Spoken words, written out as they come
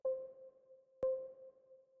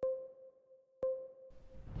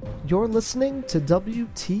You're listening to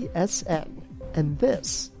WTSN, and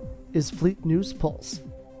this is Fleet News Pulse.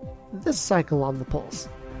 This cycle on the Pulse,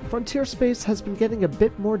 frontier space has been getting a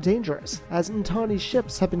bit more dangerous, as Untani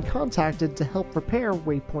ships have been contacted to help repair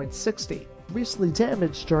Waypoint 60, recently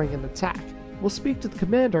damaged during an attack. We'll speak to the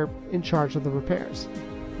commander in charge of the repairs.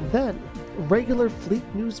 Then, regular Fleet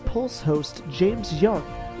News Pulse host James Young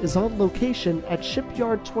is on location at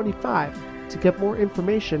Shipyard 25 to get more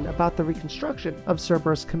information about the reconstruction of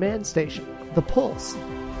Cerberus Command Station. The Pulse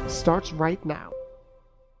starts right now.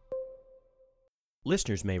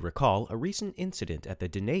 Listeners may recall a recent incident at the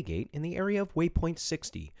Danae Gate in the area of Waypoint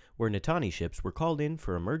 60, where Natani ships were called in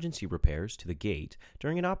for emergency repairs to the gate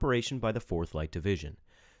during an operation by the 4th Light Division.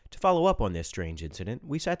 To follow up on this strange incident,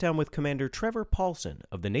 we sat down with Commander Trevor Paulson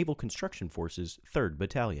of the Naval Construction Force's 3rd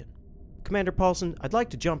Battalion. Commander Paulson, I'd like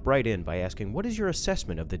to jump right in by asking, what is your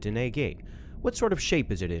assessment of the Danae Gate? What sort of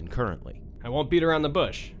shape is it in currently? I won't beat around the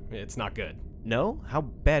bush. It's not good. No? How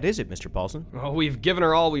bad is it, Mr. Paulson? Well, we've given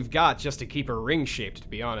her all we've got just to keep her ring-shaped, to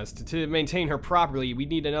be honest. To maintain her properly, we'd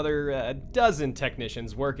need another dozen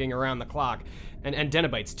technicians working around the clock. And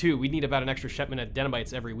Denobites, too. We'd need about an extra shipment of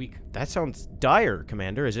Denobites every week. That sounds dire,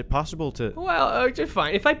 Commander. Is it possible to... Well, just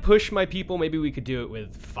fine. If I push my people, maybe we could do it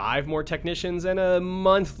with 5 more technicians and a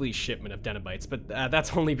monthly shipment of Denobites. But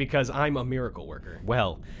that's only because I'm a miracle worker.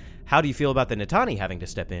 Well... How do you feel about the Natani having to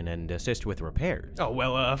step in and assist with repairs? Oh,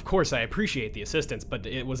 well, of course I appreciate the assistance, but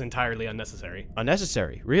it was entirely unnecessary.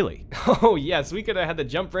 Unnecessary? Really? Oh, yes, we could have had the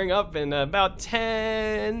jump ring up in about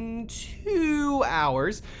 2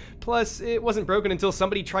 hours. Plus, it wasn't broken until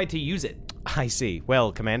somebody tried to use it. I see.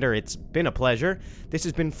 Well, Commander, it's been a pleasure. This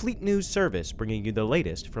has been Fleet News Service, bringing you the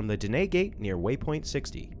latest from the Danae Gate near Waypoint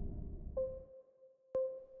 60.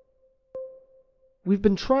 We've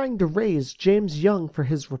been trying to raise James Young for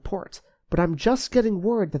his report, but I'm just getting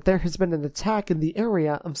word that there has been an attack in the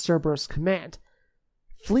area of Cerberus Command.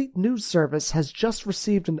 Fleet News Service has just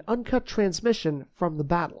received an uncut transmission from the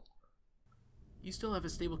battle. You still have a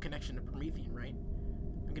stable connection to Promethean, right?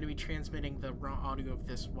 I'm going to be transmitting the raw audio of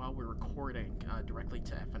this while we're recording directly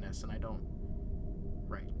to FNS, and I don't...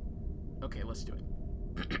 Right. Okay, let's do it.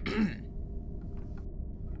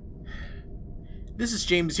 This is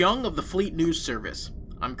James Young of the Fleet News Service.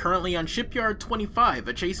 I'm currently on Shipyard 25,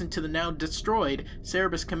 adjacent to the now destroyed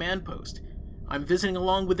Cerberus Command Post. I'm visiting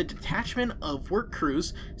along with a detachment of work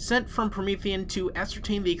crews sent from Promethean to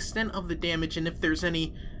ascertain the extent of the damage and if there's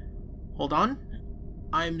any... Hold on.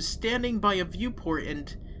 I'm standing by a viewport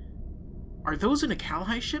and... Are those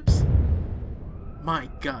Unicalhi ships?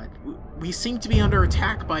 My god, we seem to be under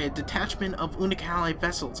attack by a detachment of Unicalhi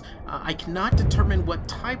vessels. I cannot determine what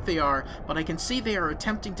type they are, but I can see they are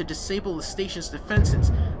attempting to disable the station's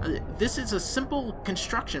defenses. This is a simple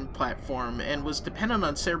construction platform and was dependent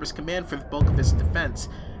on Cerberus Command for the bulk of its defense.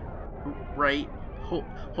 Right.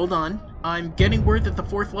 Hold on. I'm getting word that the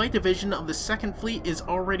 4th Light Division of the 2nd Fleet is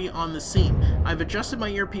already on the scene. I've adjusted my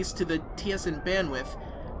earpiece to the TSN bandwidth.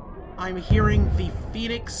 I'm hearing the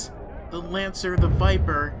Phoenix, the Lancer, the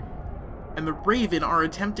Viper, and the Raven are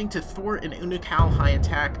attempting to thwart an Unicalhi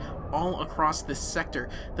attack all across this sector.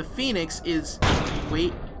 The Phoenix is...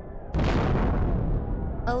 Wait.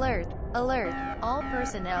 Alert! Alert! All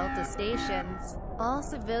personnel to stations. All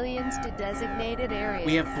civilians to designated areas.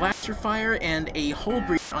 We have blaster fire and a hull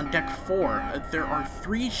breach on Deck 4. There are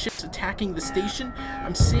 3 ships attacking the station.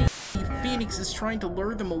 I'm seeing the Phoenix is trying to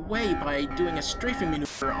lure them away by doing a strafing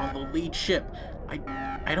maneuver on the lead ship.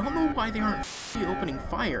 I don't know why they aren't opening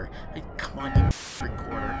fire. Come on, you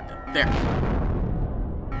recorder. There.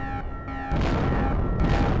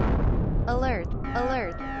 Alert!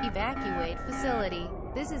 Alert! Evacuate facility.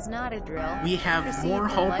 This is not a drill. We have Proceed more to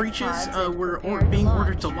hull life breaches. pods and We're prepare to being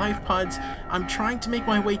ordered to launch. life pods. I'm trying to make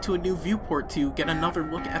my way to a new viewport to get another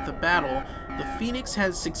look at the battle. The Phoenix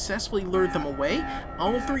has successfully lured them away.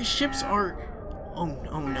 All 3 ships are... Oh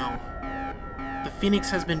no. The Phoenix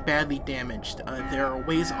has been badly damaged. They're a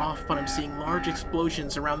ways off, but I'm seeing large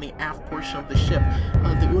explosions around the aft portion of the ship.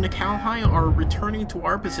 The Unicalhi are returning to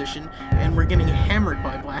our position, and we're getting hammered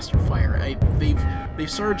by blaster fire. They've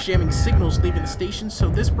started jamming signals leaving the station, so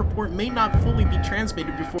this report may not fully be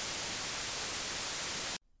transmitted before...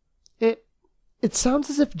 It sounds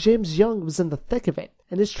as if James Young was in the thick of it,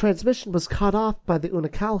 and his transmission was cut off by the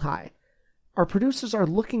Unicalhi. Our producers are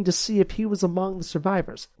looking to see if he was among the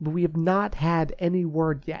survivors, but we have not had any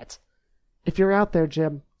word yet. If you're out there,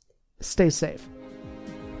 Jim, stay safe.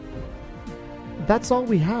 That's all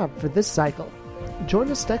we have for this cycle.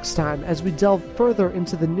 Join us next time as we delve further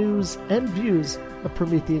into the news and views of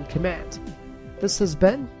Promethean Command. This has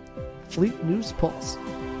been Fleet News Pulse.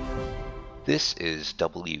 This is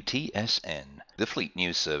WTSN, the Fleet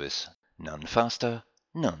News Service. None faster,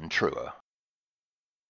 none truer.